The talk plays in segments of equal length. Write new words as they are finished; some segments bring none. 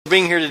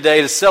being here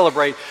today to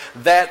celebrate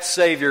that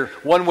Savior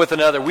one with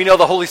another. We know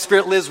the Holy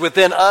Spirit lives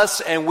within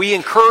us, and we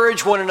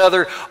encourage one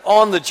another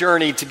on the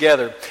journey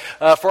together.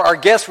 For our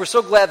guests, we're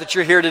so glad that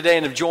you're here today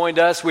and have joined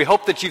us. We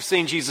hope that you've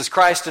seen Jesus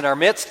Christ in our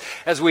midst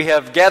as we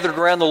have gathered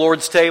around the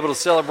Lord's table to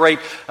celebrate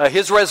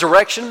His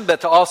resurrection,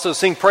 but to also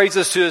sing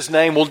praises to His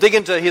name. We'll dig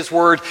into His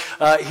Word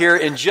here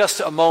in just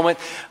a moment,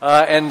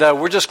 and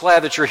we're just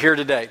glad that you're here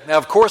today. Now,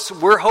 of course,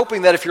 we're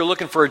hoping that if you're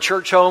looking for a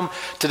church home,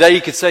 today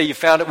you could say you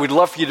found it. We'd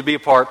love for you to be a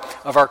part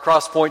of our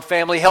Crosspoint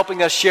family,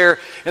 helping us share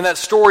in that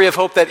story of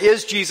hope that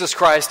is Jesus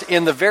Christ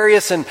in the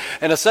various and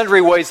sundry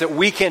ways that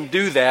we can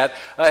do that.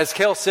 As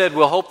Kel said,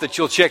 we'll hope that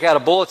you'll check out a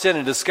bulletin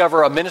and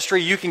discover a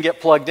ministry you can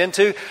get plugged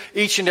into.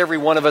 Each and every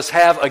one of us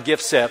have a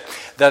gift set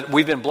that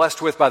we've been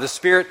blessed with by the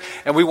Spirit,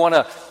 and we want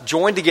to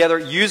join together,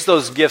 use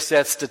those gift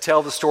sets to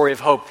tell the story of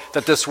hope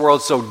that this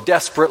world so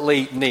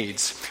desperately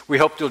needs. We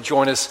hope you'll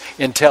join us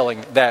in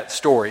telling that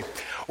story.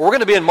 We're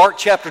going to be in Mark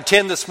chapter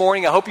 10 this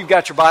morning. I hope you've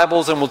got your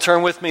Bibles and will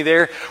turn with me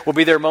there. We'll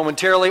be there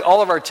momentarily.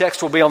 All of our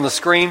text will be on the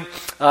screen,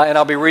 and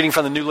I'll be reading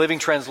from the New Living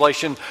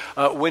Translation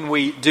when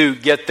we do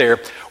get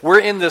there. We're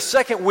in the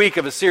second week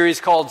of a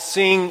series called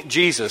Seeing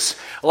Jesus.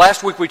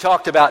 Last week we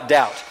talked about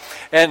doubt.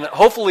 And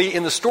hopefully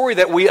in the story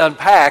that we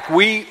unpack,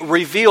 we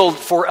revealed,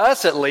 for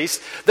us at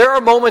least, there are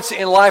moments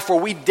in life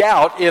where we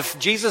doubt if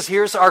Jesus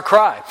hears our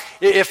cry,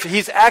 if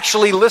He's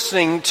actually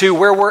listening to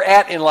where we're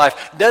at in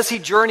life. Does He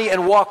journey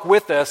and walk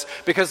with us?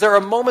 Because there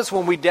are moments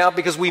when we doubt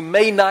because we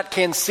may not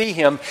can see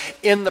Him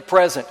in the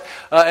present.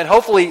 And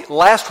hopefully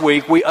last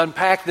week we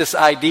unpacked this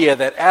idea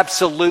that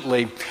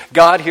absolutely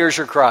God hears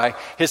your cry.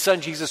 His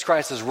Son Jesus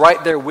Christ is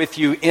right there with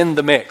you in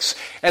the mix.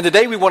 And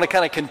today we want to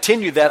kind of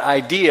continue that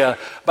idea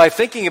by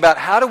thinking about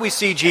how do we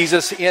see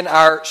Jesus in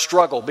our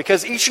struggle?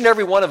 Because each and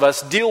every one of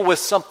us deal with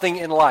something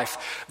in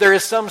life. There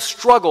is some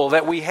struggle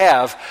that we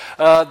have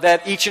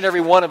that each and every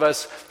one of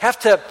us have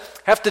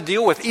to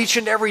deal with each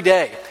and every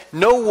day.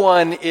 No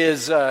one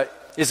is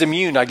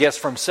immune, I guess,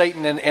 from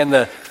Satan and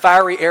the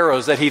fiery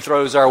arrows that he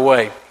throws our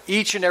way.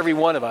 Each and every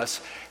one of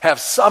us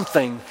have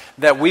something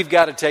that we've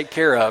got to take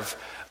care of,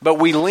 but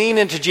we lean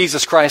into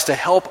Jesus Christ to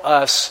help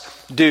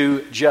us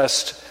do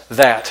just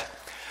that.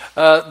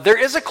 There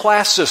is a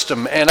class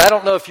system, and I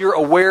don't know if you're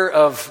aware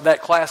of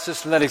that class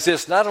system that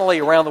exists not only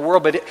around the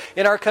world, but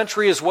in our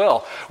country as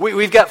well.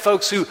 We've got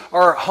folks who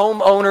are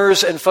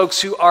homeowners and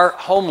folks who are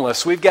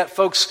homeless. We've got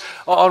folks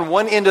on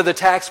one end of the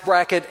tax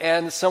bracket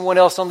and someone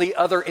else on the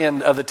other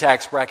end of the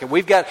tax bracket.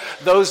 We've got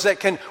those that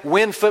can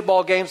win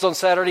football games on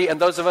Saturday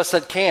and those of us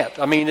that can't.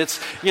 I mean, it's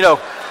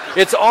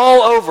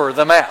all over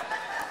the map.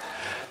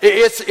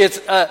 It's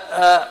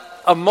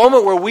a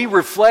moment where we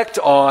reflect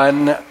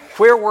on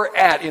where we're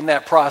at in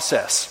that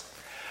process.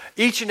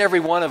 Each and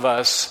every one of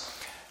us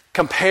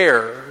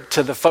compare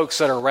to the folks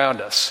that are around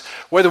us.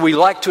 Whether we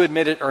like to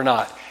admit it or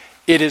not,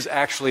 it is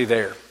actually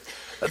there.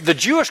 The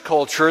Jewish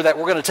culture that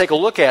we're going to take a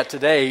look at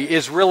today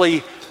is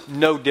really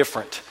no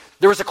different.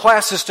 There was a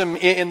class system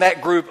in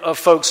that group of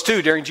folks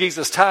too during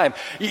Jesus' time.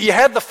 You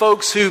had the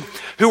folks who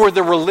were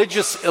the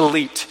religious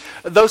elite.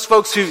 Those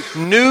folks who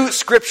knew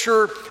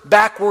Scripture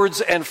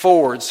backwards and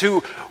forwards,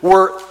 who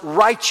were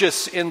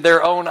righteous in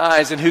their own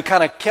eyes, and who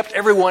kind of kept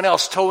everyone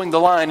else towing the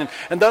line.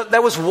 And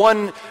that was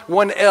one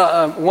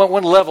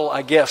level,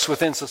 I guess,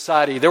 within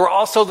society. There were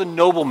also the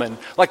noblemen,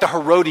 like the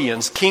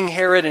Herodians, King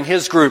Herod and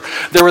his group.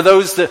 There were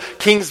the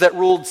kings that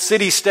ruled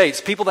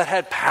city-states, people that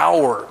had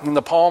power in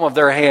the palm of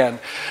their hand.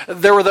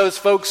 There were those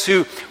folks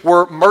who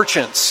were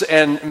merchants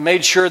and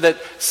made sure that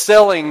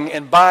selling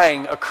and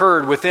buying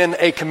occurred within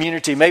a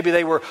community. Maybe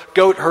they were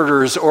goat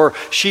herders or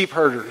sheep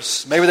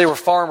herders. Maybe they were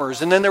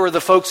farmers. And then there were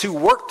the folks who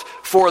worked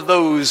for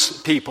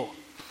those people.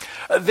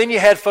 Then you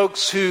had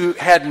folks who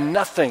had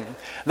nothing.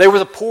 They were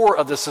the poor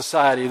of the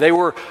society. They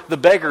were the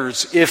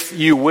beggars, if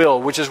you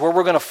will, which is where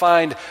we're going to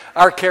find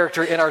our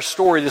character in our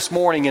story this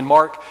morning in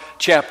Mark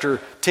chapter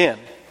 10.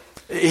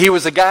 He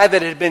was a guy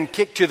that had been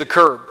kicked to the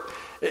curb.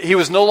 He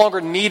was no longer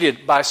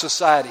needed by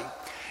society.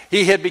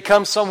 He had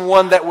become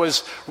someone that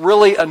was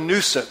really a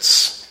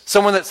nuisance.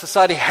 Someone that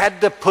society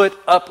had to put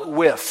up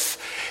with.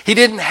 He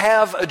didn't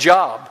have a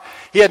job.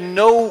 He had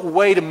no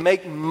way to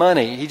make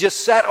money. He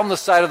just sat on the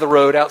side of the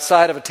road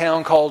outside of a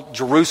town called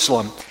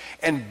Jerusalem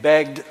and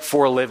begged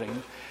for a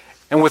living.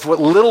 And with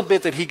what little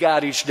bit that he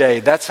got each day,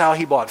 that's how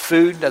he bought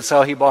food. That's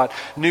how he bought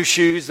new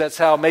shoes. That's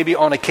how maybe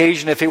on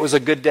occasion, if it was a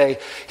good day,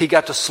 he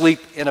got to sleep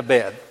in a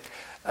bed.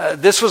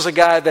 This was a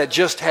guy that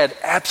just had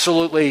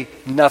absolutely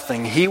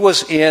nothing. He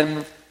was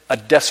in a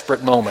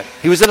desperate moment.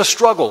 He was in a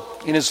struggle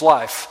in his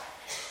life.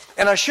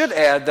 And I should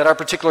add that our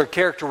particular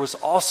character was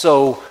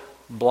also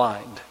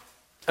blind.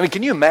 I mean,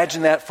 can you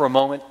imagine that for a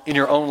moment in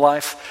your own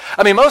life?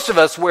 I mean, most of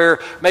us wear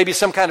maybe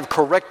some kind of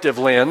corrective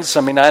lens.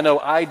 I mean, I know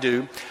I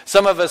do.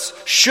 Some of us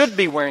should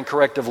be wearing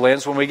corrective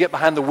lens when we get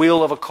behind the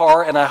wheel of a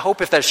car, and I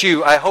hope if that's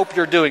you, I hope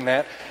you're doing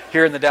that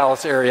here in the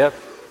Dallas area.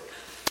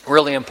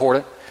 Really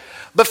important.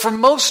 But for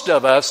most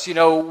of us,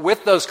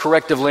 with those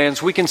corrective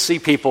lens, we can see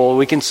people,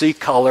 we can see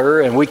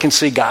color, and we can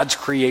see God's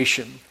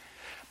creation.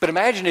 But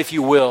imagine, if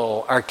you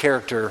will, our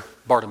character,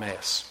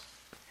 Bartimaeus.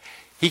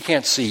 he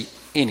can't see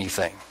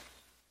anything.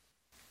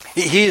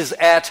 He is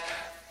at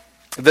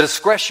the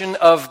discretion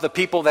of the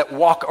people that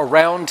walk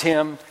around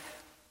him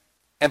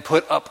and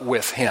put up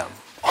with him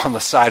on the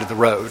side of the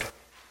road.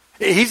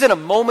 He's in a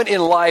moment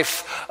in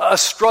life, a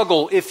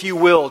struggle, if you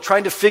will,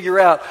 trying to figure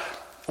out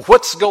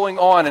what's going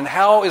on and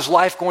how is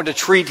life going to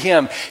treat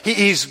him.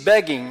 He's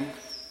begging,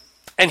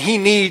 and he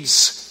needs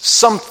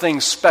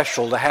something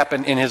special to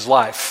happen in his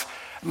life.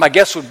 My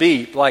guess would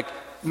be, like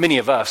many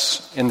of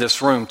us in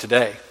this room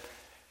today,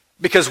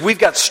 because we've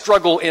got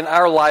struggle in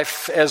our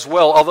life as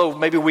well, although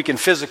maybe we can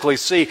physically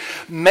see.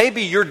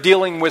 Maybe you're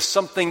dealing with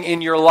something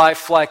in your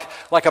life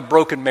like a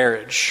broken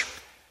marriage.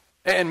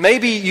 And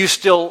maybe you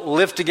still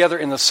live together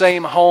in the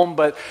same home,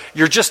 but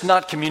you're just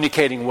not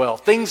communicating well.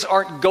 Things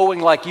aren't going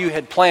like you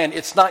had planned.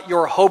 It's not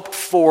your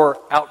hoped-for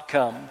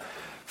outcome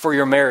for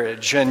your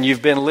marriage. And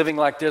you've been living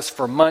like this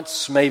for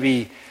months,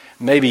 maybe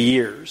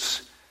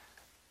years.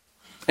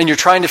 And you're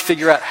trying to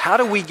figure out, how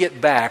do we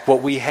get back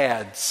what we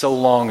had so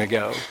long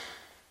ago?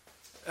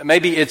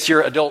 Maybe it's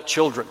your adult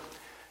children,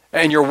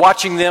 and you're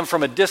watching them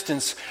from a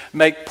distance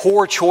make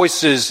poor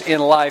choices in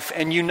life,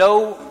 and you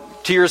know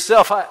to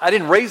yourself, I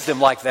didn't raise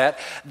them like that.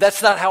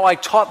 That's not how I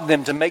taught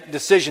them to make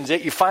decisions.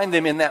 Yet you find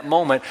them in that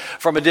moment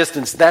from a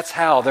distance. That's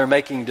how they're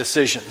making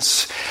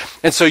decisions.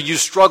 And so you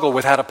struggle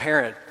with how to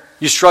parent.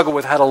 You struggle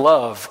with how to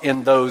love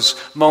in those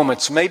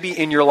moments. Maybe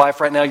in your life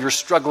right now you're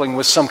struggling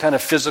with some kind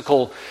of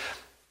physical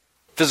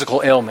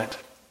ailment.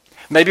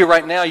 Maybe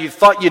right now you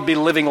thought you'd be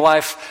living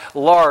life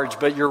large,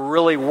 but you're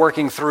really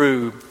working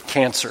through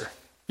cancer.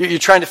 You're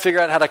trying to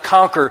figure out how to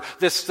conquer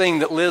this thing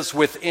that lives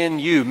within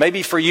you.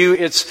 Maybe for you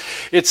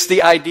it's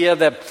the idea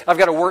that I've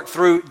got to work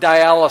through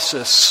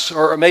dialysis,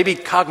 or maybe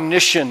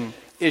cognition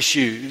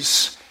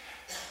issues.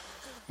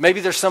 Maybe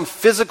there's some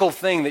physical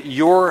thing that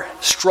you're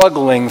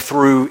struggling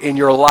through in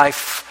your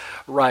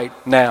life right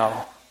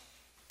now.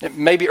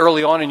 Maybe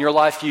early on in your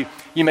life you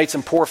made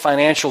some poor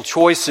financial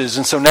choices,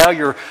 and so now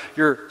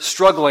you're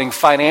struggling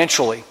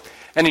financially.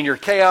 And in your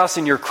chaos,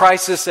 in your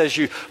crisis, as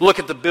you look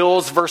at the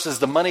bills versus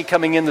the money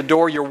coming in the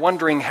door, you're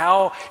wondering,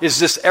 how is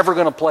this ever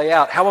going to play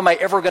out? How am I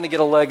ever going to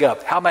get a leg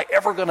up? How am I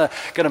ever going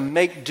to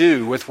make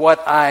do with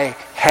what I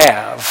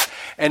have?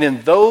 And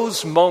in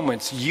those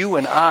moments, you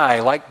and I,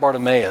 like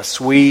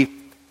Bartimaeus, we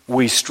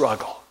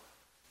struggle.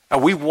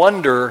 And we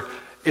wonder,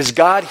 is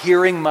God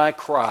hearing my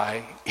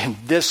cry in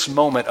this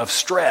moment of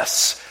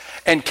stress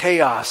and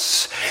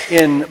chaos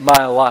in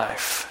my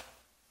life?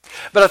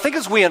 But I think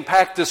as we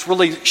unpack this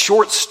really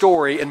short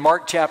story in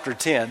Mark chapter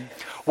 10,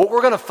 what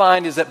we're going to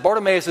find is that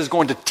Bartimaeus is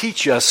going to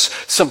teach us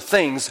some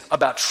things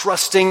about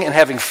trusting and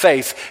having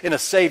faith in a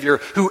Savior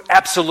who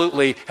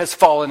absolutely has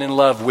fallen in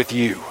love with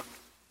you.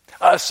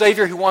 A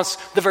Savior who wants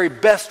the very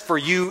best for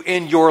you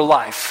in your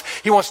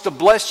life. He wants to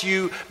bless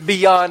you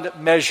beyond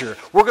measure.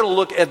 We're going to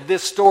look at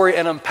this story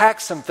and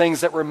unpack some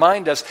things that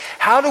remind us,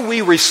 how do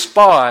we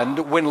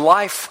respond when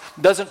life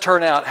doesn't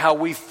turn out how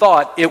we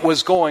thought it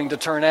was going to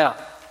turn out?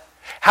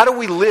 How do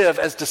we live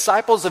as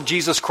disciples of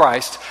Jesus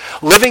Christ,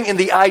 living in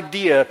the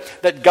idea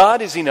that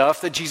God is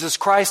enough, that Jesus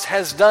Christ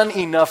has done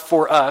enough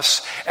for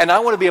us, and I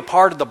want to be a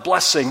part of the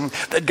blessing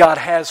that God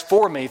has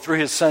for me through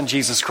His Son,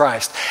 Jesus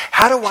Christ?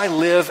 How do I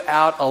live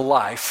out a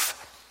life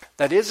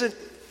that isn't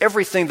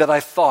everything that I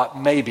thought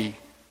maybe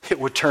it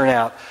would turn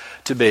out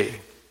to be?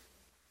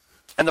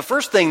 And the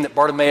first thing that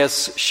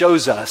Bartimaeus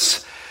shows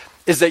us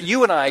is that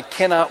you and I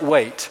cannot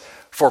wait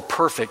for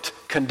perfect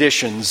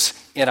conditions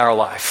in our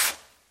life.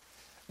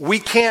 We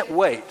can't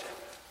wait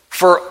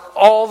for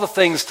all the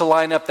things to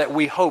line up that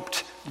we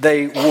hoped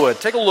they would.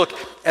 Take a look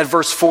at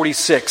verse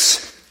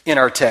 46 in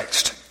our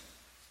text.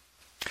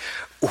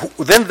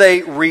 Then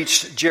they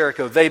reached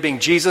Jericho, they being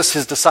Jesus,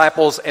 His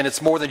disciples, and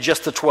it's more than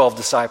just the 12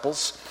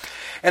 disciples.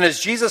 And as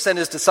Jesus and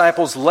His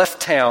disciples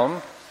left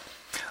town,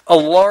 a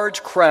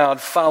large crowd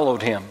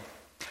followed Him.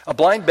 A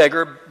blind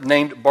beggar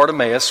named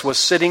Bartimaeus was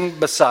sitting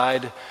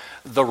beside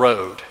the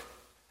road.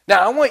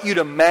 Now I want you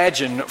to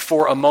imagine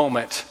for a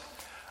moment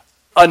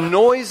a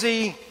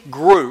noisy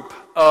group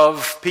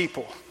of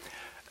people.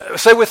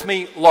 Say with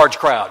me, large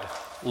crowd.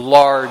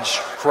 Large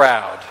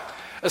crowd.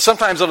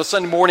 Sometimes on a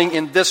Sunday morning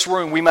in this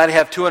room, we might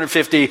have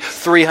 250,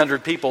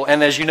 300 people.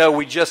 And as you know,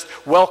 we just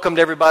welcomed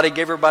everybody,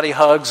 gave everybody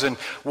hugs, and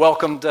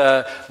welcomed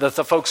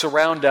the folks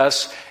around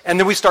us. And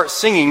then we start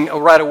singing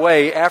right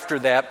away after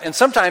that. And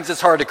sometimes it's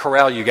hard to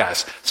corral you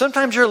guys.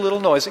 Sometimes you're a little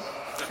noisy.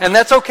 And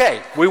that's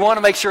okay. We want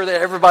to make sure that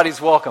everybody's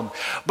welcome.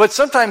 But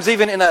sometimes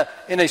even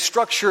in a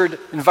structured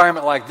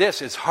environment like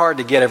this, it's hard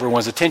to get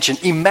everyone's attention.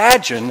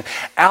 Imagine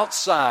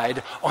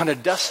outside on a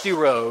dusty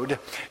road,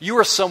 you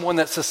are someone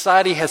that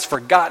society has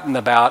forgotten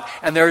about,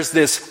 and there's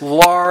this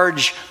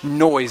large,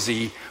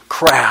 noisy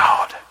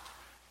crowd.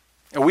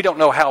 And we don't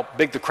know how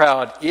big the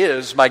crowd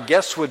is. My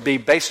guess would be,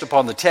 based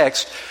upon the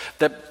text,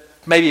 that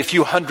maybe a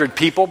few hundred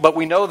people, but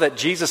we know that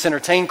Jesus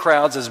entertained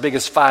crowds as big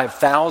as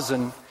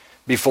 5,000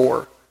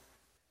 before.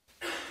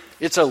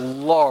 It's a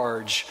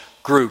large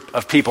group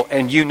of people,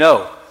 and you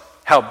know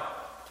how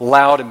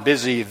loud and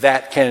busy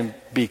that can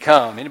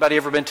become. Anybody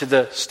ever been to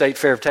the State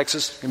Fair of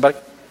Texas? Anybody?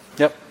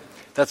 Yep.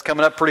 That's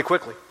coming up pretty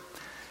quickly.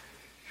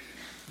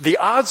 The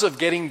odds of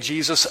getting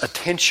Jesus'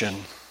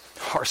 attention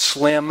are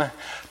slim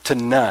to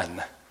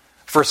none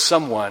for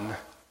someone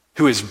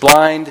who is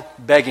blind,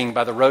 begging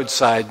by the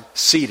roadside,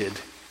 seated,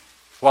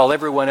 while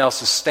everyone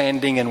else is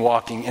standing and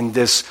walking in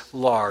this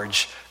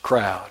large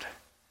crowd.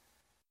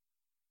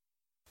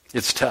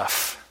 It's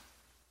tough.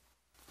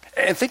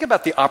 And think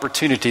about the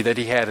opportunity that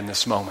he had in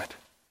this moment.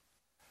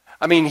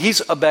 I mean,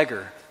 he's a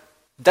beggar.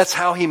 That's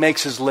how he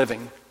makes his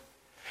living.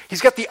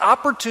 He's got the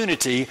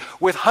opportunity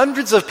with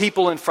hundreds of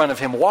people in front of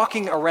him,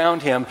 walking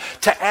around him,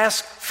 to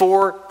ask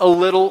for a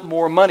little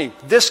more money.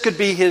 This could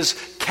be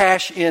his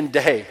cash-in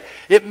day.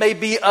 It may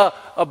be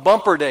a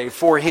bumper day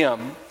for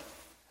him,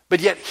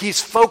 but yet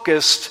he's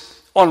focused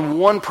on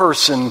one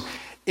person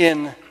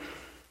in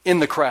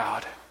the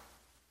crowd.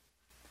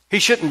 He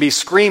shouldn't be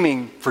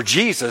screaming for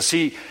Jesus.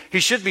 He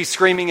should be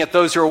screaming at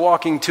those who are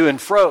walking to and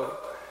fro.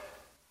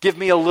 Give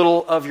me a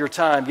little of your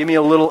time. Give me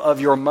a little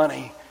of your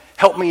money.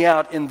 Help me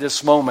out in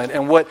this moment.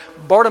 And what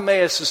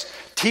Bartimaeus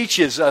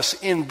teaches us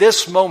in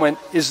this moment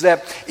is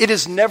that it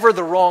is never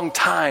the wrong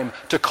time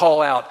to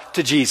call out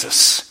to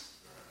Jesus.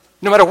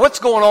 No matter what's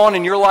going on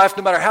in your life,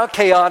 no matter how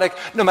chaotic,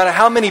 no matter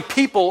how many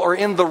people are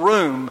in the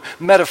room,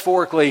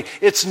 metaphorically,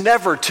 it's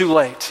never too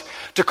late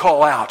to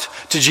call out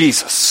to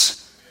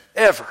Jesus.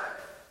 Ever.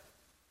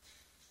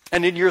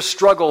 And in your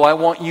struggle, I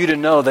want you to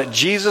know that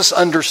Jesus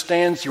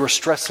understands your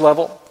stress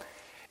level.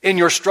 In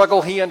your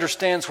struggle, he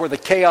understands where the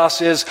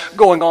chaos is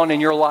going on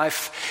in your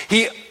life.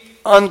 He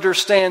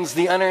understands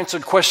the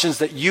unanswered questions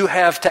that you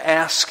have to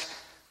ask.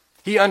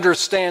 He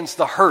understands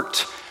the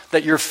hurt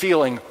that you're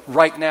feeling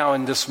right now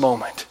in this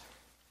moment.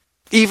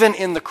 Even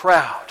in the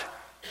crowd,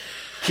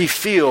 he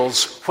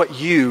feels what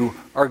you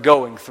are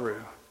going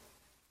through.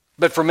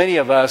 But for many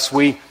of us,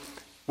 we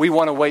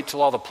want to wait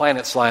till all the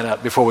planets line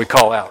up before we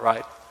call out,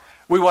 right?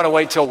 We want to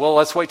wait till,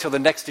 let's wait till the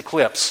next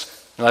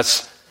eclipse.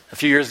 That's a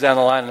few years down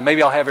the line, and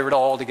maybe I'll have it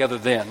all together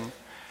then.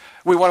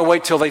 We want to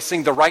wait till they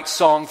sing the right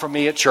song for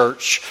me at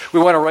church. We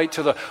want to wait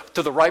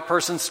till the right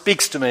person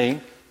speaks to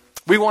me.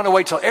 We want to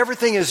wait till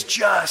everything is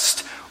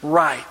just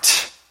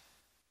right.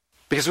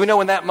 Because we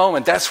know in that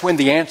moment, that's when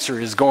the answer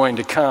is going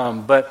to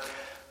come. But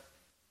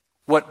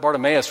what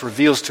Bartimaeus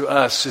reveals to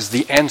us is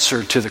the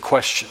answer to the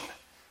question.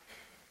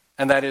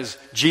 And that is,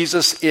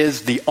 Jesus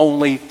is the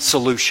only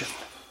solution.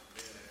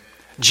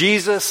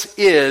 Jesus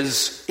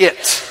is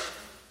it.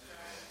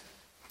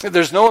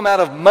 There's no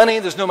amount of money,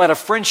 there's no amount of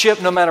friendship,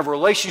 no amount of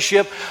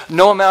relationship,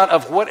 no amount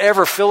of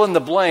whatever, fill in the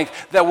blank,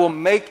 that will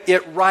make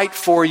it right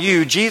for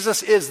you.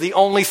 Jesus is the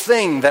only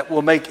thing that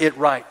will make it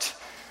right.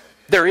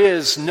 There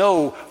is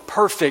no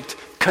perfect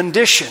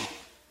condition.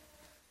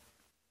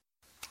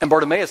 And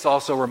Bartimaeus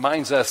also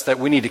reminds us that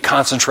we need to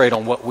concentrate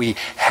on what we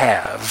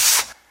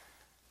have,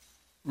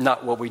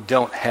 not what we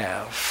don't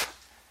have.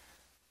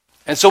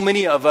 And so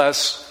many of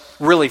us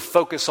really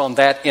focus on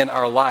that in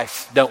our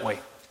life, don't we?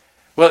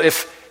 Well,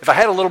 if I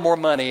had a little more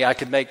money, I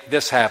could make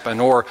this happen.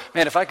 Or,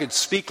 man, if I could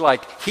speak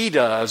like he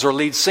does, or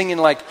lead singing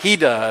like he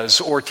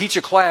does, or teach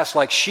a class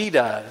like she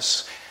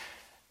does.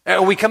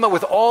 And we come up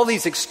with all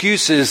these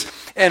excuses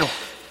and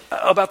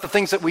about the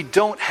things that we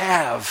don't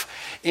have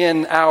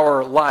in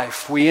our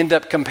life. We end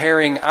up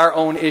comparing our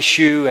own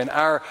issue and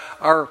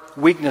our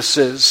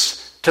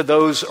weaknesses to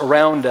those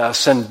around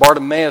us. And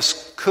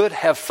Bartimaeus could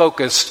have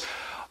focused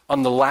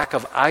on the lack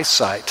of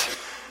eyesight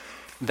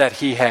that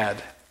he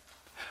had.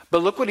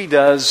 But look what he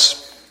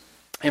does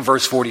in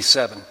verse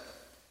 47.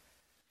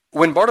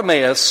 When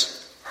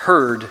Bartimaeus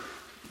heard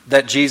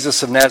that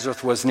Jesus of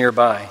Nazareth was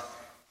nearby,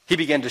 he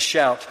began to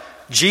shout,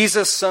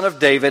 "Jesus, Son of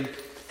David,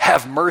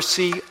 have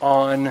mercy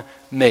on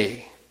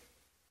me."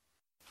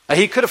 Now,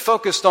 he could have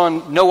focused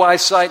on no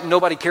eyesight,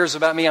 nobody cares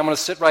about me, I'm going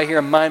to sit right here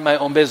and mind my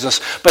own business.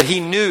 But he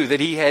knew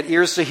that he had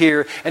ears to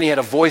hear and he had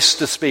a voice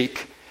to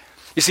speak.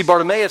 You see,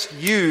 Bartimaeus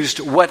used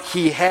what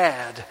he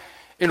had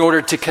in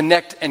order to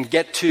connect and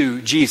get to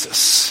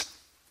Jesus.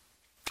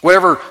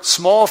 Whatever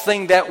small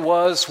thing that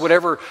was,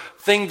 whatever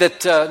thing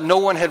that no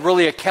one had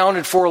really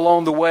accounted for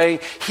along the way,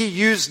 he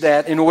used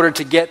that in order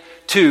to get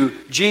to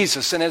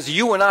Jesus. And as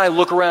you and I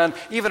look around,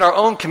 even our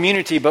own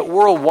community, but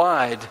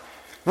worldwide,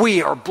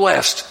 we are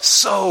blessed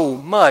so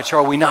much,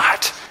 are we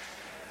not?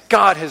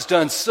 God has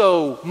done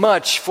so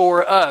much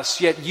for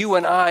us, yet you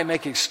and I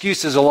make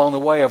excuses along the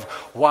way of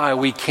why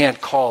we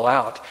can't call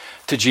out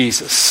to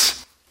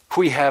Jesus.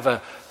 We have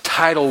a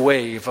tidal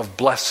wave of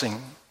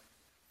blessing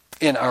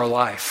in our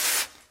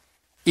life.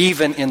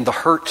 Even in the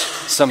hurt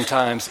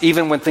sometimes,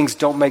 even when things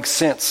don't make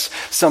sense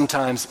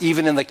sometimes,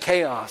 even in the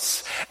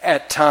chaos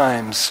at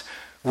times,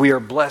 we are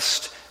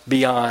blessed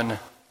beyond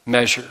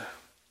measure.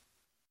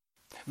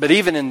 But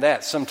even in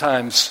that,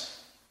 sometimes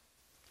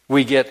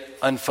we get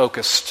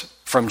unfocused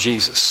from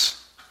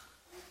Jesus.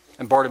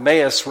 And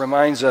Bartimaeus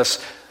reminds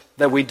us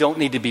that we don't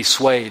need to be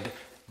swayed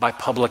by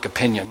public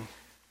opinion.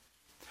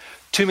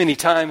 Too many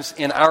times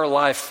in our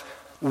life,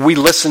 we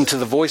listen to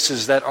the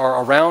voices that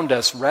are around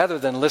us rather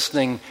than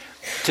listening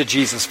to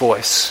Jesus'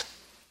 voice.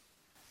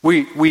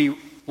 We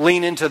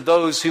lean into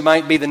those who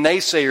might be the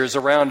naysayers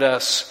around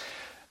us,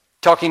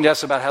 talking to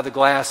us about how the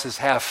glass is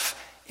half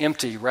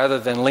empty rather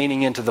than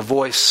leaning into the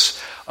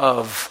voice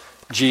of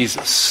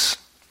Jesus.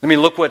 I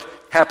mean, look what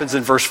happens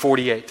in verse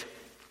 48.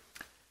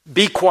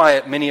 "Be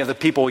quiet," many of the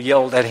people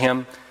yelled at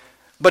him,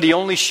 but he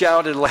only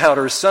shouted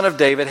louder, "Son of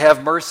David,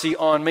 have mercy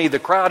on me." The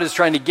crowd is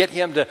trying to get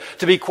him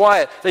to be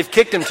quiet. They've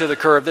kicked him to the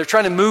curb. They're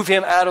trying to move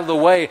him out of the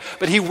way,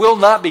 but he will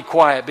not be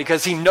quiet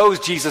because he knows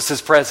Jesus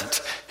is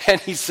present. And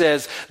he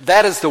says,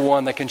 "That is the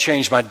one that can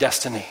change my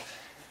destiny.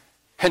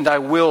 And I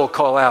will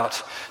call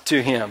out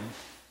to him."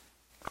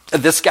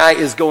 This guy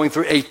is going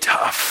through a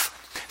tough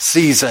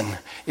season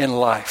in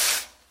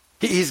life.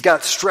 He's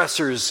got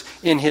stressors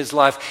in his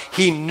life.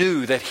 He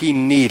knew that he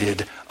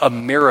needed a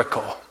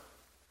miracle.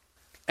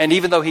 And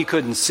even though he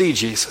couldn't see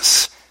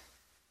Jesus,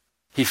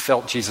 he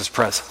felt Jesus'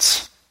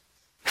 presence.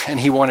 And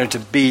he wanted to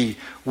be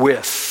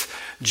with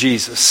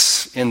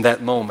Jesus in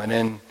that moment.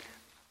 And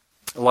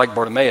like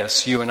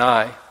Bartimaeus, you and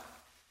I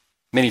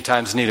many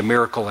times need a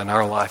miracle in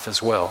our life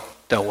as well,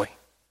 don't we?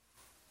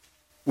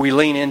 We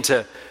lean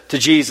into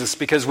Jesus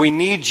because we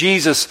need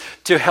Jesus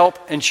to help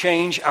and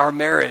change our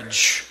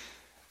marriage.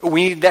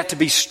 We need that to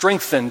be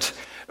strengthened.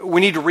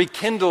 We need to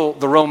rekindle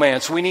the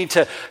romance. We need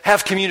to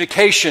have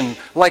communication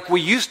like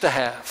we used to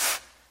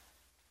have.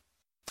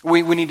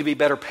 We need to be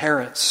better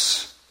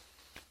parents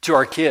to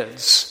our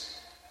kids,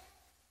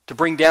 to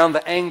bring down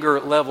the anger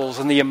levels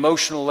and the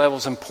emotional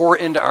levels and pour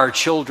into our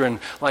children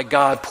like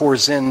God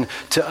pours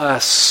into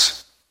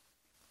us.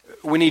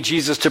 We need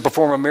Jesus to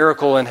perform a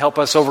miracle and help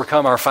us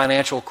overcome our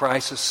financial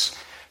crisis,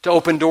 to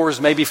open doors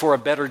maybe for a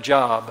better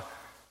job,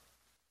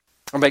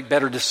 or make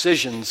better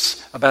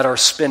decisions about our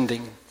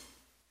spending.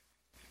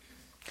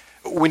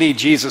 We need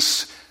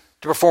Jesus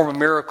to perform a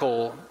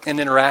miracle and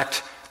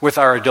interact with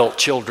our adult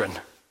children.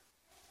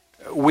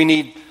 We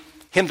need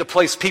him to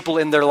place people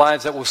in their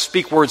lives that will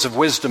speak words of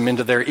wisdom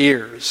into their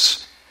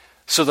ears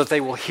so that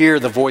they will hear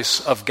the voice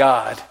of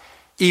God,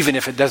 even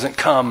if it doesn't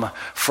come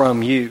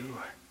from you.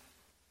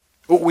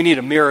 We need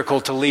a miracle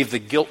to leave the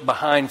guilt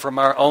behind from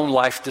our own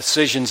life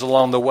decisions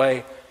along the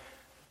way,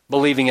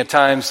 believing at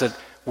times that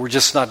we're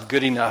just not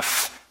good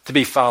enough to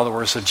be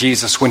followers of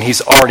Jesus when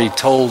he's already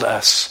told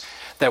us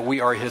that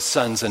we are his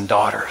sons and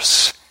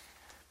daughters.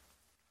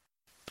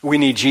 We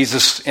need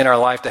Jesus in our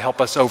life to help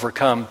us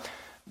overcome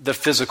the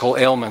physical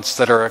ailments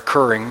that are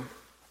occurring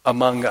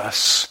among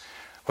us,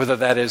 whether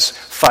that is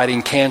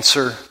fighting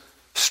cancer,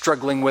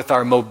 struggling with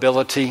our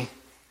mobility,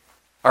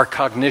 our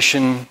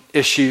cognition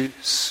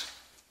issues.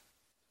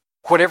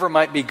 Whatever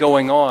might be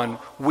going on,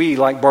 we,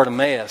 like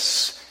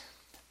Bartimaeus,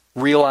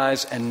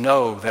 realize and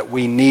know that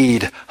we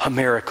need a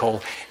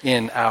miracle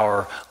in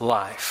our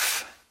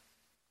life.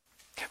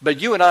 But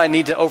you and I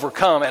need to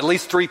overcome at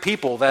least 3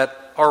 people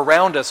that are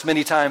around us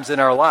many times in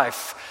our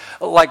life.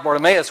 Like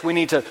Bartimaeus, we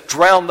need to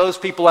drown those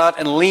people out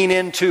and lean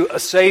into a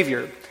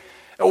Savior.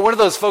 One of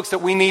those folks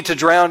that we need to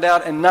drown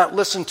out and not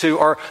listen to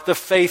are the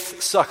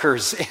faith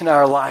suckers in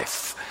our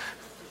life.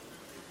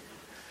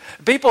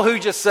 People who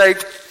just say,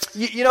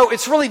 you know,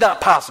 it's really not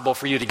possible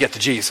for you to get to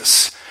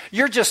Jesus.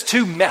 You're just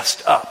too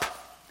messed up.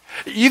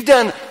 You've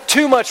done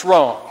too much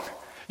wrong.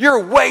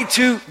 You're way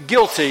too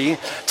guilty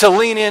to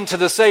lean into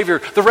the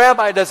Savior. The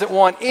rabbi doesn't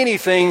want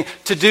anything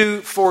to do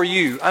for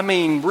you. I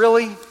mean,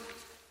 really?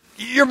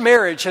 Your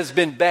marriage has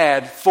been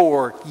bad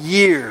for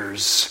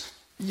years.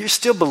 You're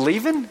still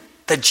believing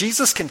that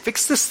Jesus can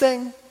fix this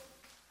thing?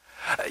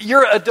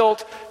 Your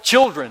adult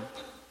children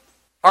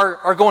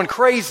are going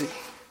crazy.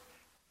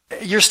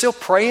 You're still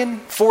praying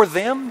for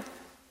them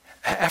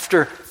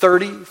after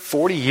 30,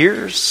 40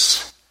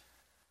 years?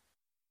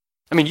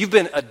 I mean, you've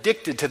been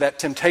addicted to that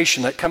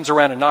temptation that comes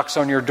around and knocks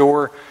on your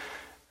door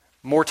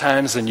more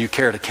times than you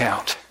care to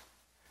count.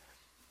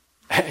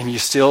 And you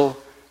still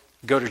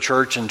go to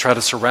church and try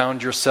to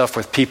surround yourself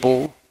with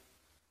people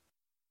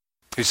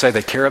who say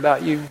they care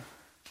about you.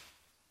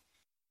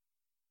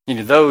 You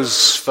know,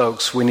 those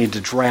folks we need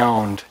to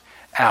drown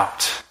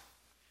out.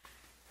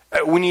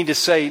 We need to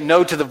say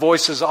no to the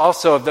voices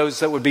also of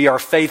those that would be our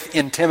faith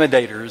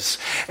intimidators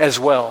as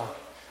well.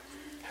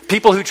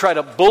 People who try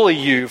to bully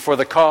you for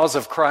the cause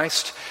of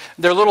Christ.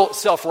 They're a little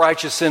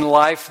self-righteous in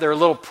life. They're a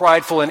little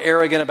prideful and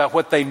arrogant about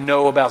what they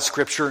know about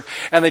Scripture.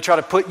 And they try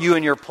to put you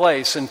in your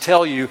place and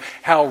tell you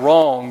how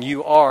wrong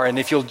you are. And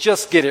if you'll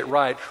just get it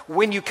right,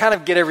 when you kind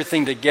of get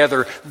everything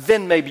together,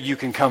 then maybe you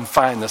can come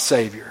find the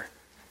Savior.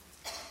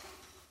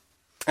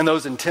 And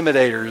those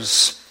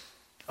intimidators,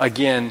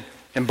 again,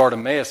 in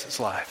Bartimaeus'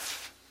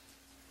 life,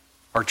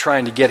 are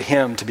trying to get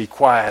him to be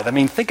quiet. I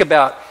mean, think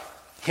about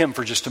him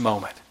for just a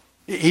moment.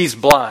 He's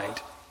blind,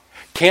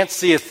 can't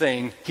see a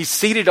thing. He's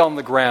seated on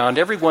the ground.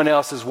 Everyone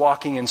else is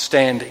walking and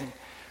standing.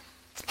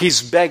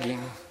 He's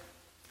begging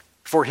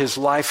for his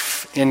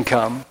life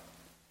income,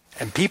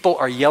 and people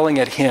are yelling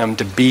at him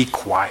to be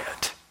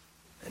quiet.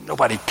 And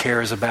nobody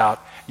cares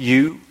about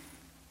you.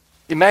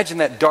 Imagine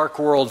that dark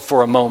world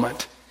for a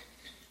moment.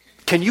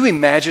 Can you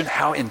imagine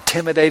how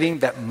intimidating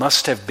that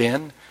must have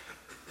been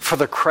for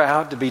the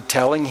crowd to be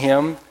telling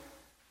him,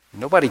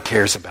 nobody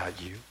cares about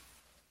you.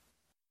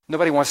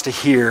 Nobody wants to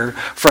hear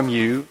from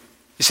you.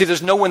 You see,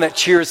 there's no one that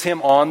cheers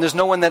him on. There's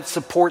no one that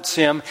supports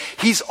him.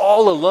 He's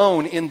all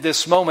alone in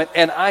this moment.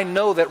 And I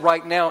know that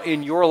right now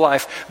in your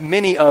life,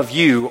 many of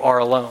you are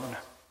alone.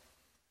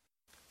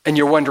 And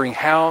you're wondering,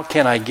 how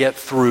can I get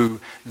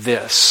through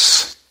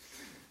this?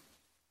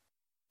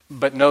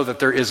 But know that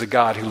there is a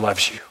God who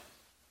loves you.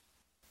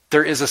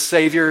 There is a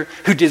Savior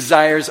who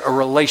desires a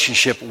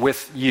relationship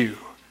with you.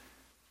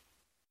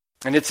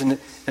 And it's an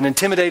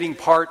intimidating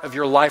part of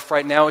your life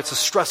right now. It's a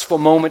stressful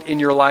moment in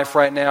your life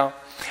right now.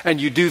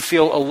 And you do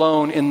feel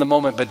alone in the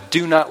moment, but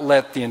do not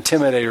let the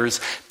intimidators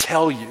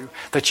tell you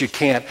that you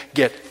can't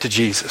get to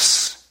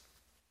Jesus.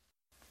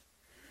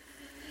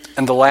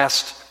 And the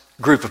last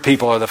group of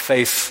people are the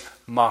faith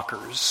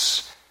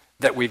mockers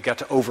that we've got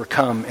to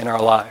overcome in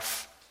our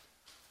life.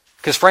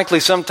 Because frankly,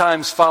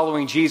 sometimes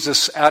following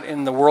Jesus out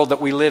in the world that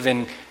we live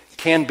in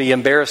can be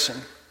embarrassing.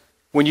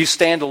 When you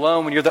stand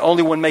alone, when you're the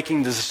only one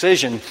making the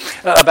decision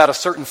about a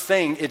certain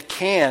thing, it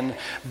can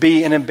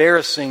be an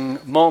embarrassing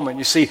moment.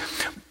 You see,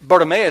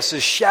 Bartimaeus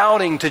is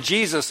shouting to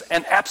Jesus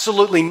and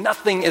absolutely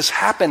nothing is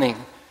happening.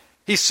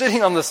 He's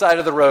sitting on the side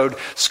of the road,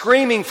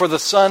 screaming for the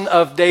Son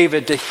of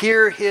David to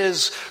hear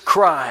his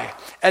cry,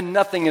 and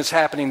nothing is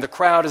happening. The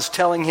crowd is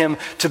telling him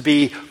to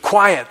be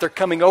quiet. They're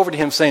coming over to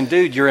him saying,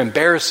 dude, you're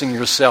embarrassing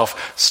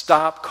yourself.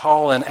 Stop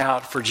calling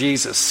out for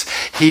Jesus.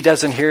 He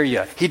doesn't hear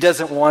you. He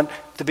doesn't want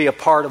to be a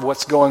part of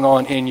what's going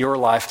on in your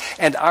life.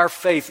 And our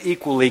faith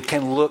equally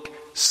can look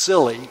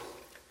silly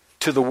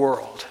to the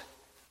world.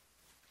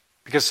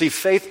 Because see,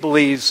 faith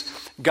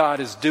believes God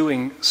is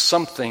doing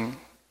something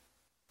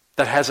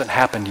that hasn't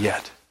happened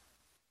yet.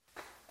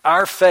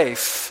 Our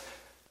faith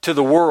to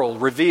the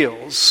world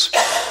reveals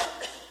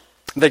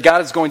that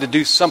God is going to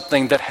do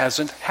something that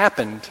hasn't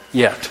happened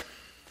yet.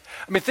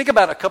 I mean, think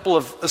about a couple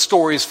of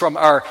stories from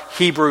our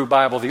Hebrew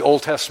Bible, the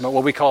Old Testament,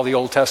 what we call the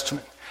Old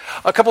Testament.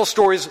 A couple of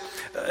stories,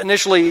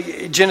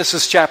 initially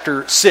Genesis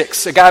chapter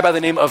 6, a guy by the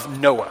name of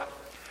Noah.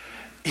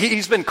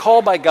 He's been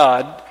called by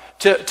God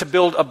to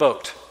build a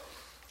boat.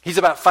 He's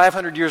about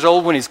 500 years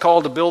old when he's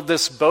called to build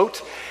this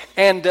boat.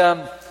 And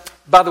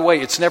by the way,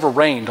 it's never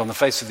rained on the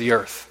face of the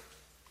earth.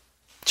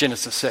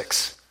 Genesis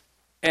 6.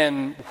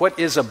 And what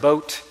is a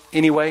boat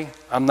anyway?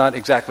 I'm not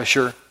exactly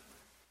sure.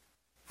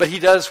 But he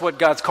does what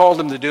God's called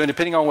him to do, and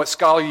depending on what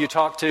scholar you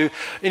talk to,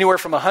 anywhere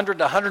from 100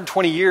 to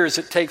 120 years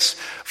it takes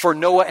for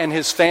Noah and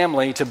his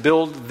family to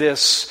build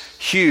this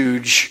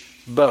huge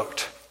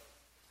boat.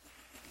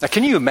 Now,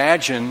 can you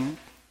imagine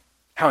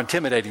how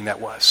intimidating that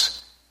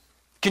was?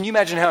 Can you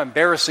imagine how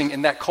embarrassing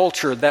in that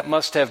culture that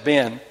must have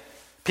been?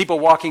 People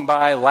walking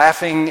by,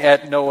 laughing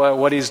at Noah,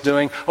 what he's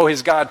doing. Oh,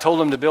 his God told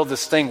him to build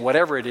this thing,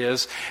 whatever it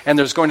is, and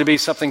there's going to be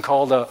something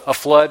called a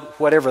flood,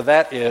 whatever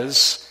that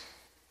is,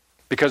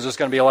 because there's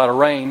going to be a lot of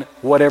rain,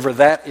 whatever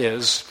that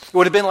is. It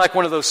would have been like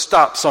one of those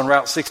stops on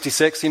Route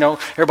 66,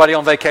 everybody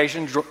on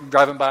vacation,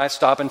 driving by,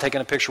 stopping, taking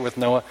a picture with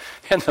Noah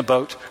and the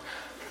boat.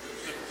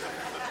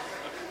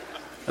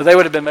 They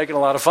would have been making a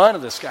lot of fun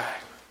of this guy.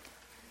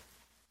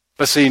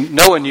 But see,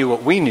 Noah knew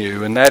what we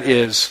knew, and that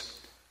is,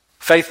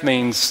 faith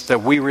means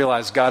that we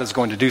realize God is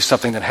going to do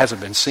something that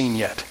hasn't been seen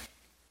yet.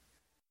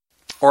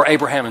 Or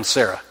Abraham and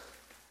Sarah.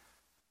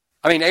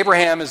 I mean,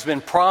 Abraham has been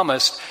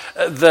promised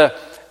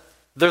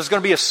there's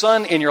going to be a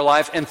son in your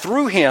life, and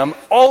through him,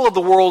 all of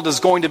the world is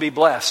going to be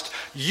blessed.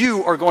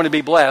 You are going to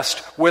be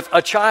blessed with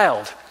a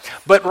child.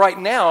 But right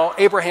now,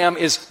 Abraham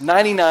is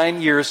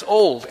 99 years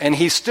old, and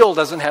he still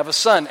doesn't have a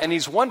son. And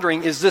he's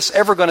wondering, is this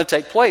ever going to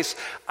take place?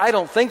 I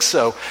don't think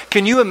so.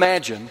 Can you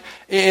imagine,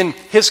 in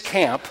his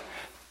camp,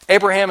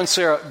 Abraham and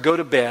Sarah go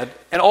to bed,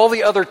 and all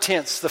the other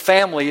tents, the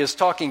family is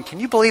talking. Can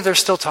you believe they're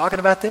still talking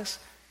about this?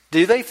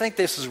 Do they think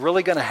this is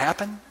really going to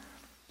happen?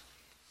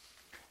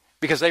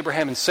 Because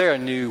Abraham and Sarah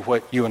knew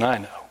what you and I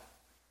know.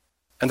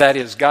 And that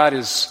is, God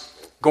is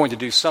going to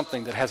do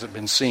something that hasn't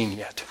been seen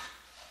yet.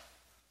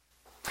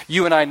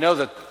 You and I know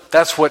that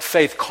that's what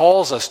faith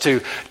calls us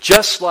to,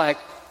 just like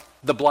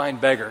the blind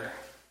beggar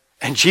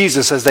and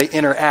Jesus as they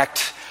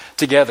interact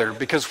together.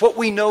 Because what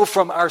we know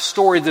from our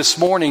story this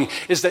morning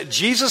is that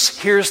Jesus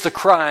hears the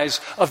cries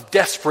of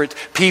desperate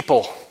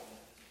people.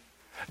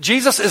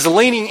 Jesus is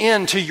leaning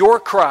into your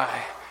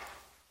cry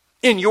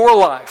in your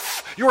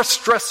life, your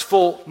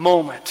stressful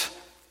moment.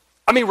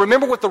 I mean,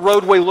 remember what the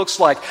roadway looks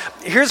like.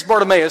 Here's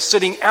Bartimaeus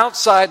sitting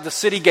outside the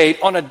city gate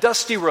on a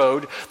dusty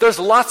road. There's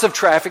lots of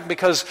traffic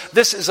because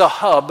this is a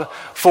hub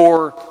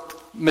for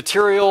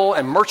material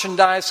and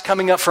merchandise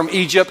coming up from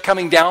Egypt,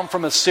 coming down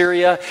from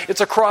Assyria.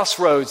 It's a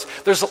crossroads.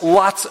 There's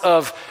lots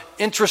of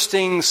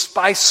interesting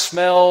spice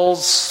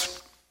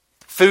smells,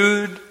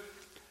 food.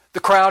 The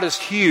crowd is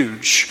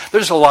huge.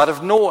 There's a lot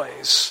of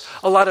noise.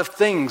 A lot of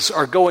things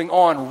are going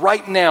on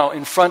right now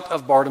in front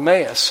of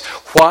Bartimaeus.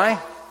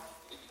 Why?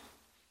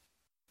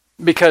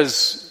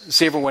 Because,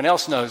 see, everyone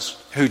else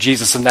knows who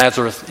Jesus of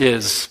Nazareth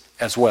is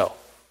as well.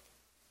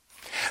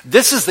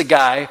 This is the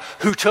guy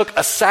who took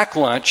a sack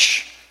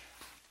lunch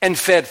and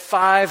fed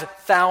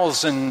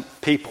 5,000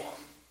 people.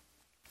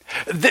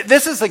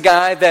 This is the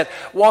guy that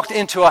walked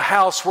into a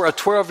house where a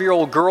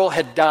 12-year-old girl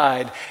had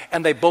died,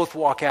 and they both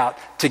walk out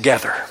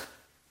together.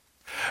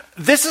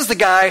 This is the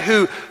guy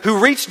who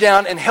reached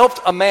down and helped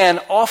a man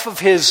off of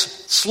his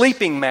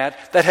sleeping mat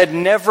that had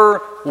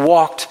never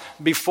walked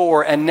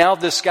before. And now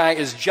this guy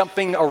is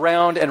jumping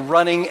around and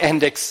running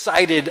and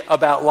excited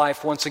about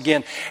life once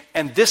again.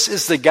 And this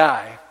is the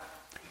guy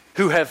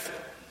who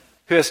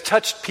has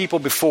touched people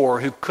before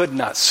who could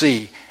not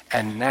see,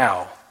 and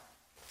now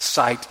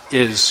sight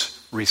is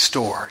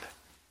restored.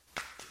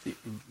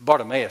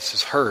 Bartimaeus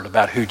has heard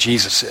about who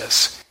Jesus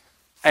is,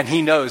 and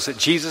he knows that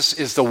Jesus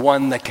is the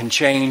one that can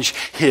change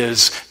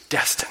his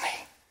destiny.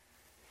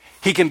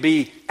 He can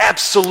be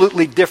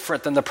absolutely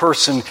different than the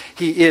person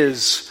he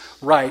is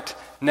right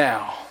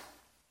now.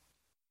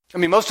 I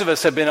mean, most of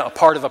us have been a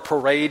part of a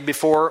parade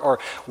before or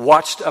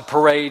watched a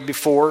parade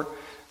before.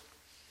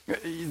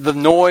 The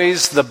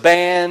noise, the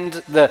band,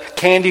 the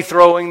candy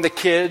throwing, the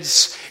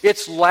kids,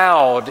 it's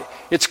loud,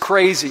 it's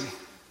crazy.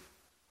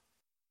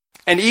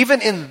 And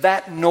even in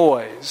that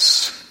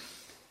noise,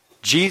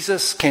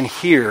 Jesus can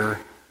hear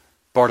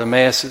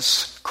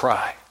Bartimaeus'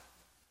 cry.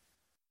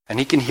 And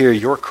he can hear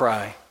your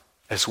cry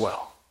as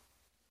well.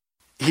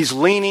 He's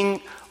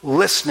leaning,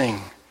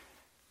 listening,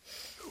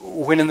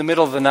 when in the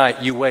middle of the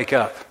night you wake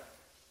up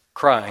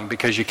crying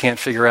because you can't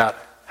figure out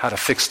how to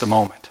fix the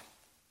moment.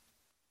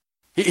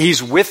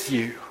 He's with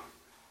you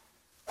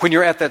when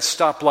you're at that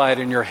stoplight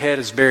and your head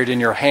is buried in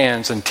your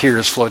hands and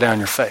tears flow down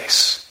your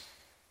face.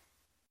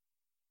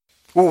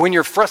 When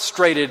you're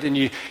frustrated and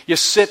you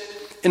sit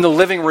in the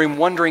living room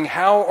wondering,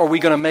 how are we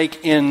going to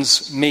make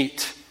ends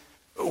meet?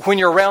 When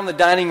you're around the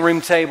dining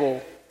room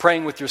table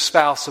praying with your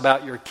spouse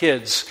about your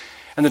kids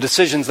and the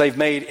decisions they've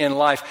made in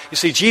life. You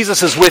see,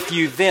 Jesus is with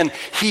you then.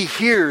 He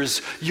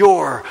hears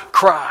your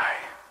cry.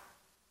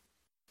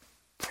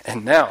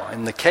 And now,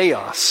 in the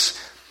chaos,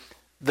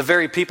 the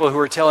very people who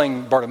are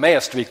telling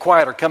Bartimaeus to be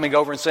quiet are coming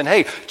over and saying,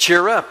 hey,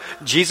 cheer up.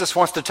 Jesus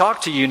wants to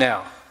talk to you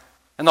now.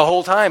 And the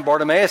whole time,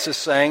 Bartimaeus is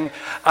saying,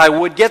 I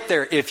would get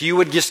there if you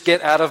would just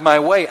get out of my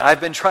way. I've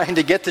been trying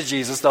to get to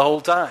Jesus the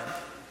whole time.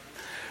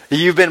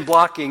 You've been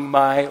blocking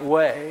my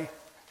way.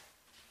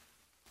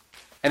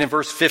 And in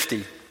verse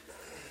 50,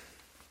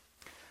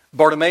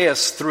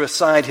 Bartimaeus threw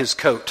aside his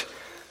coat,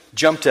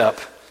 jumped up,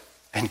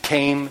 and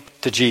came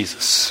to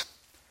Jesus.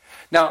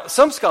 Now,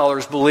 some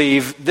scholars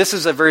believe this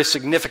is a very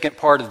significant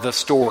part of the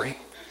story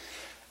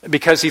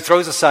because he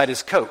throws aside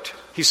his coat.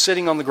 He's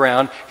sitting on the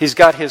ground. He's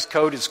got his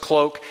coat, his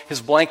cloak,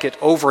 his blanket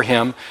over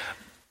him.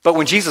 But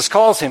when Jesus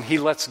calls him, he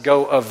lets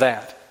go of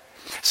that.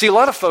 See, a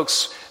lot of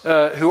folks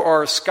who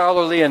are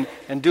scholarly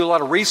and do a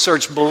lot of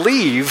research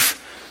believe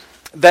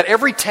that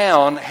every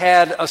town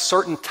had a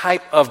certain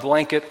type of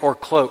blanket or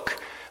cloak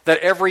that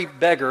every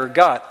beggar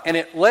got. And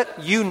it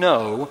let you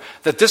know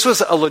that this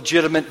was a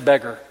legitimate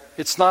beggar.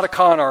 It's not a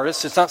con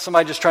artist. It's not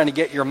somebody just trying to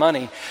get your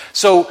money.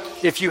 So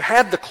if you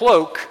had the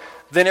cloak,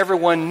 then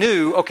everyone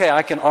knew, okay,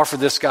 I can offer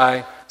this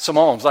guy some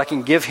alms. I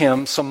can give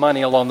him some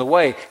money along the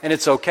way. And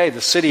it's okay.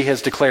 The city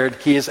has declared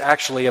he is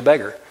actually a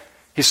beggar.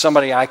 He's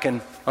somebody I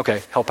can,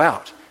 help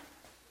out.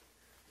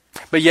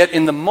 But yet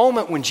in the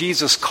moment when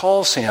Jesus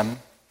calls him,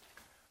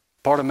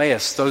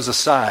 Bartimaeus throws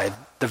aside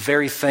the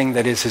very thing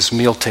that is his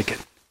meal ticket.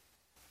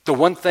 The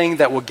one thing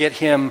that will get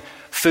him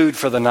food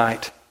for the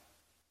night.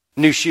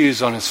 New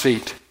shoes on his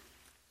feet.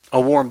 A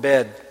warm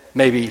bed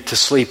maybe to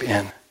sleep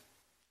in.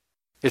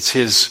 It's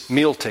his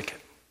meal ticket.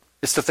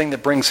 It's the thing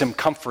that brings him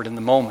comfort in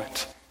the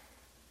moment.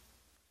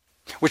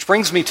 Which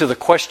brings me to the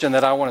question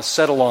that I want to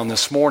settle on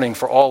this morning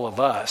for all of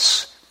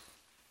us.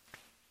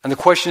 And the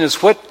question is,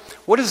 what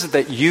is it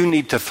that you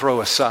need to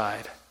throw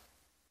aside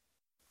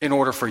in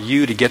order for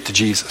you to get to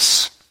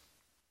Jesus?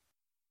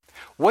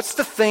 What's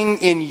the thing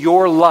in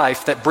your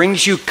life that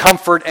brings you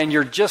comfort and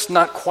you're just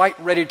not quite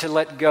ready to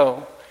let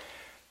go?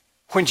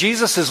 When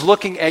Jesus is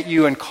looking at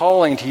you and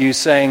calling to you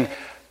saying,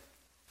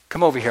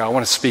 come over here, I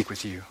want to speak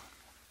with you.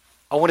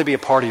 I want to be a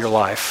part of your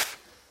life.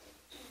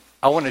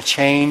 I want to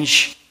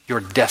change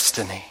your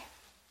destiny.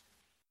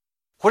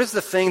 What is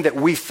the thing that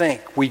we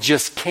think we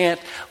just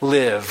can't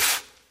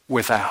live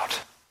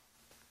without?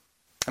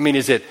 I mean,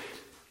 is it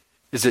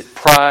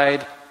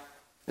pride?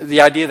 The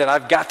idea that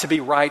I've got to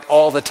be right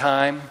all the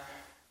time?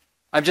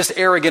 I'm just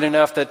arrogant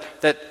enough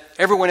that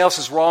everyone else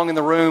is wrong in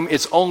the room.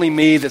 It's only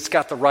me that's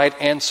got the right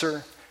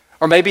answer.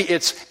 Or maybe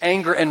it's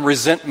anger and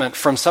resentment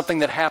from something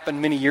that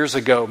happened many years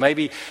ago.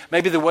 Maybe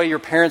the way your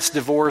parents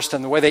divorced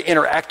and the way they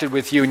interacted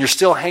with you and you're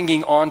still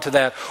hanging on to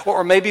that.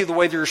 Or maybe the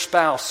way your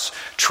spouse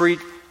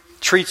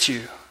treats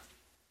you.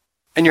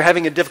 And you're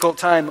having a difficult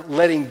time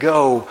letting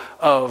go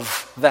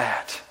of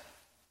that.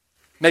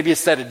 Maybe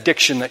it's that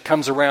addiction that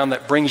comes around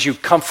that brings you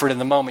comfort in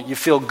the moment. You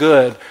feel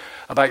good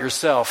about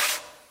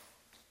yourself.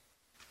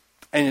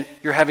 And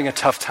you're having a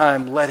tough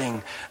time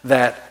letting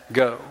that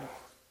go.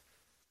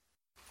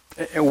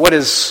 And what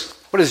does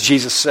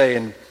Jesus say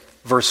in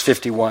verse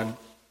 51?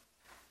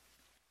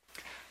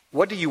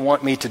 What do you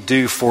want me to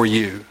do for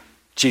you?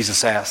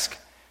 Jesus asked.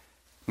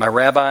 My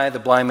rabbi, the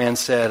blind man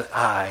said,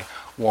 I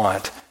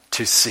want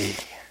to see.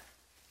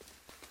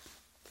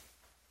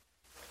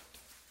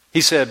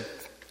 He said,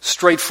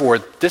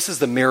 straightforward, this is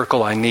the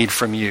miracle I need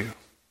from you.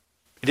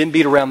 He didn't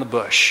beat around the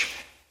bush.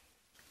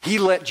 He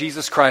let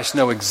Jesus Christ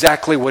know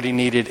exactly what he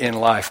needed in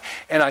life.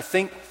 And I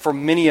think for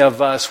many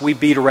of us, we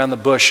beat around the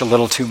bush a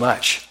little too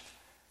much.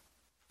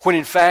 When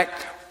in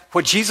fact,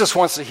 what Jesus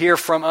wants to hear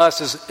from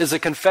us is a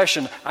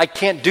confession. I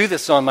can't do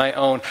this on my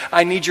own.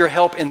 I need your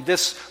help in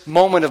this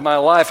moment of my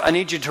life. I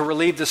need you to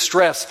relieve the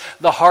stress,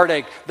 the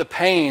heartache, the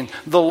pain,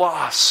 the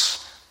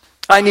loss.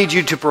 I need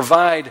you to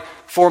provide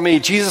for me.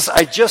 Jesus,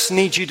 I just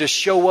need you to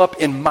show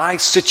up in my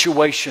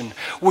situation.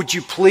 Would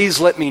you please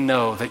let me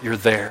know that you're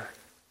there?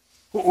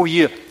 Will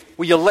you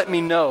let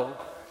me know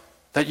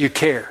that you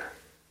care?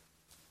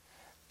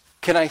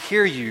 Can I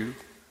hear you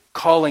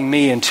calling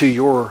me into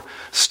your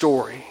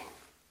story?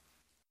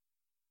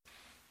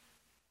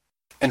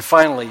 And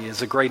finally,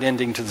 is a great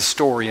ending to the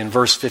story in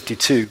verse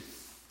 52.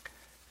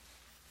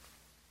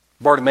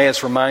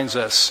 Bartimaeus reminds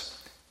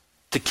us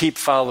to keep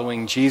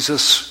following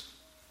Jesus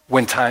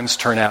when times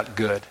turn out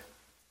good,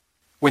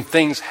 when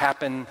things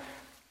happen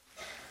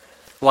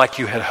like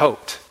you had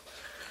hoped.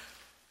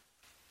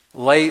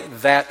 Lay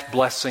that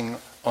blessing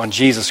on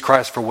Jesus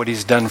Christ for what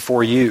he's done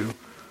for you.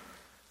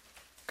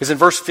 Because in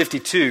verse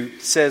 52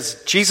 it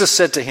says, Jesus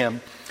said to him,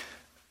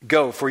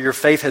 "Go, for your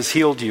faith has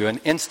healed you." And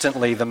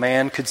instantly the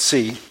man could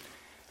see,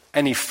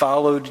 and he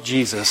followed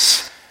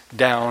Jesus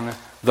down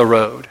the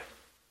road.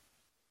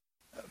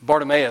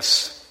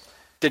 Bartimaeus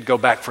did go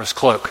back for his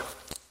cloak.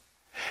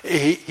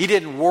 He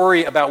didn't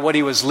worry about what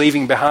he was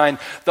leaving behind.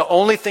 The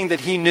only thing that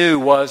he knew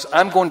was,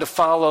 I'm going to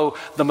follow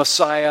the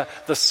Messiah,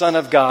 the Son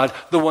of God,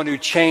 the one who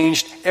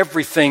changed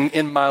everything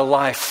in my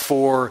life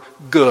for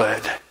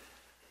good.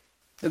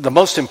 The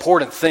most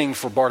important thing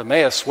for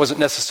Bartimaeus wasn't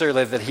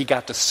necessarily that he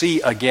got to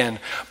see again,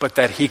 but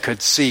that he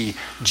could see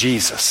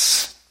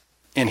Jesus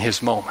in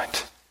his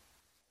moment.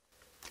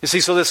 You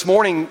see, so this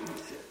morning,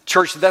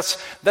 church,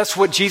 that's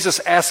what Jesus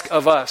asks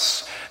of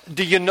us.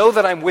 Do you know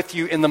that I'm with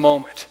you in the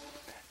moment?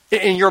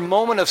 In your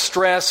moment of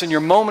stress, in your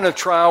moment of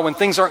trial, when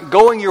things aren't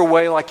going your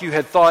way like you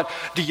had thought,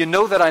 do you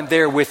know that I'm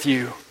there with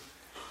you?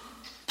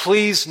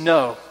 Please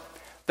know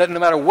that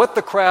no matter what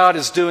the crowd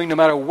is doing, no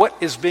matter what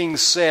is being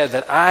said,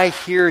 that I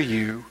hear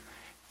you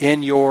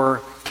in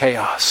your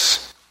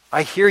chaos.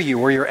 I hear you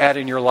where you're at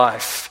in your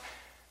life.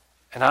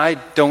 And I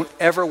don't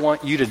ever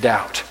want you to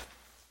doubt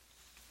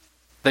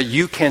that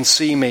you can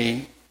see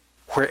me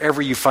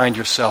wherever you find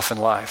yourself in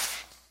life.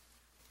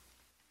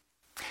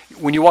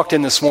 When you walked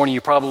in this morning,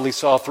 you probably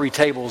saw 3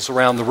 tables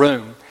around the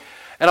room.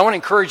 And I want to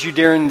encourage you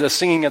during the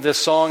singing of this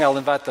song. I'll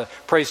invite the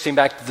praise team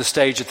back to the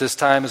stage at this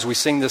time as we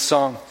sing this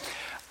song.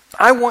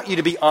 I want you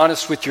to be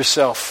honest with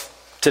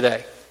yourself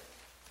today.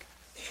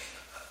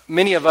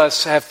 Many of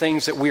us have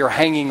things that we are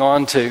hanging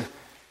on to,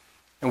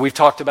 and we've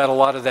talked about a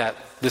lot of that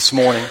this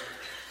morning.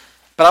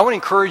 But I want to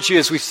encourage you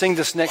as we sing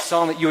this next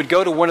song that you would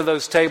go to one of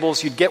those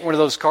tables, you'd get one of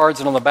those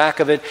cards, and on the back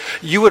of it,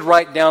 you would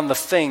write down the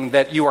thing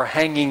that you are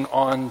hanging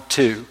on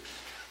to.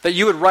 That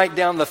you would write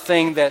down the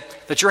thing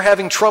that you're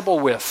having trouble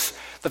with,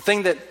 the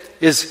thing that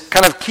is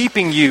kind of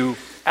keeping you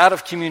out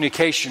of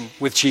communication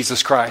with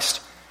Jesus Christ.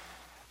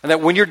 And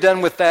that when you're done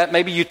with that,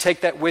 maybe you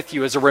take that with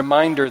you as a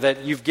reminder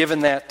that you've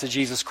given that to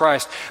Jesus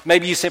Christ.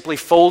 Maybe you simply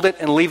fold it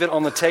and leave it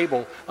on the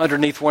table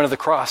underneath one of the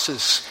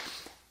crosses.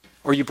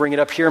 Or you bring it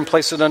up here and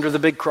place it under the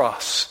big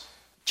cross.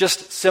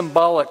 Just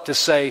symbolic to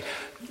say,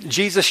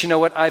 Jesus, you know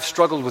what, I've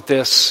struggled with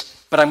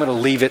this, but I'm going to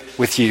leave it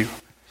with you.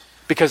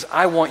 Because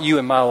I want you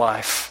in my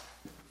life.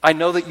 I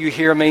know that you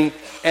hear me,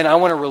 and I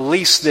want to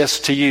release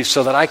this to you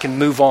so that I can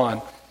move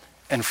on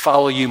and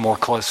follow you more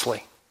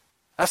closely.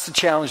 That's the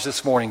challenge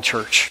this morning,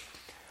 church.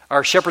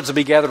 Our shepherds will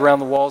be gathered around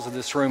the walls of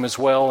this room as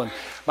well. And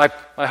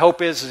my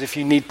hope is if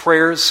you need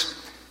prayers,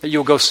 that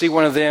you'll go see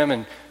one of them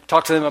and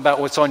talk to them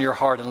about what's on your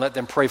heart and let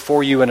them pray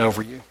for you and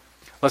over you.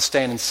 Let's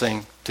stand and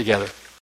sing together.